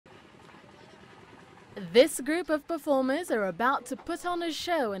This group of performers are about to put on a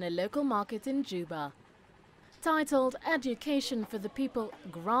show in a local market in Juba. Titled Education for the People,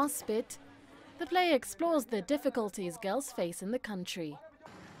 Grasp It, the play explores the difficulties girls face in the country.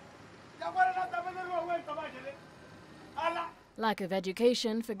 Lack of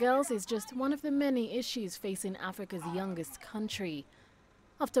education for girls is just one of the many issues facing Africa's youngest country.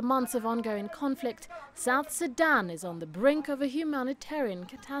 After months of ongoing conflict, South Sudan is on the brink of a humanitarian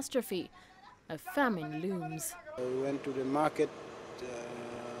catastrophe. A famine looms. We went to the market,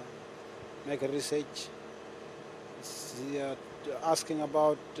 make a research, asking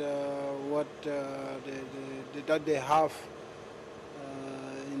about what that they have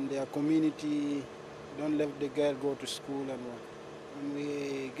in their community. Don't let the girl go to school and what. And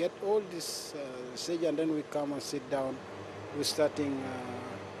we get all this research, and then we come and sit down. We're starting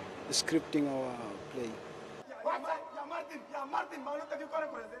scripting our play.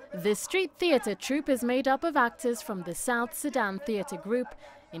 The street theatre troupe is made up of actors from the South Sudan Theatre Group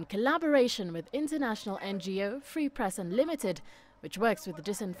in collaboration with international NGO Free Press Unlimited, which works with the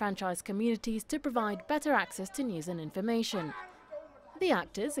disenfranchised communities to provide better access to news and information. The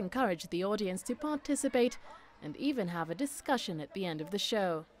actors encourage the audience to participate and even have a discussion at the end of the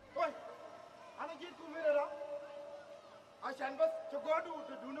show.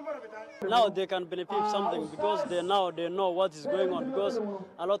 Now they can benefit something because they know what is going on, because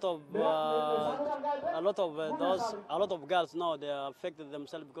a lot of girls now they are affected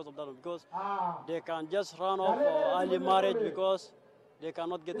themselves because of that, because they can just run off for early marriage because they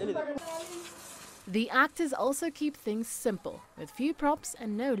cannot get anything. The actors also keep things simple, with few props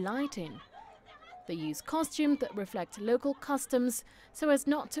and no lighting. They use costumes that reflect local customs so as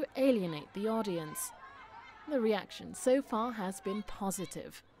not to alienate the audience. The reaction so far has been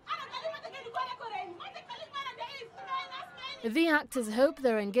positive. The actors hope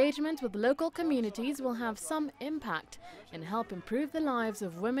their engagement with local communities will have some impact and help improve the lives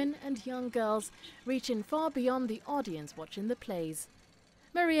of women and young girls, reaching far beyond the audience watching the plays.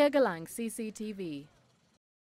 Galang, CCTV.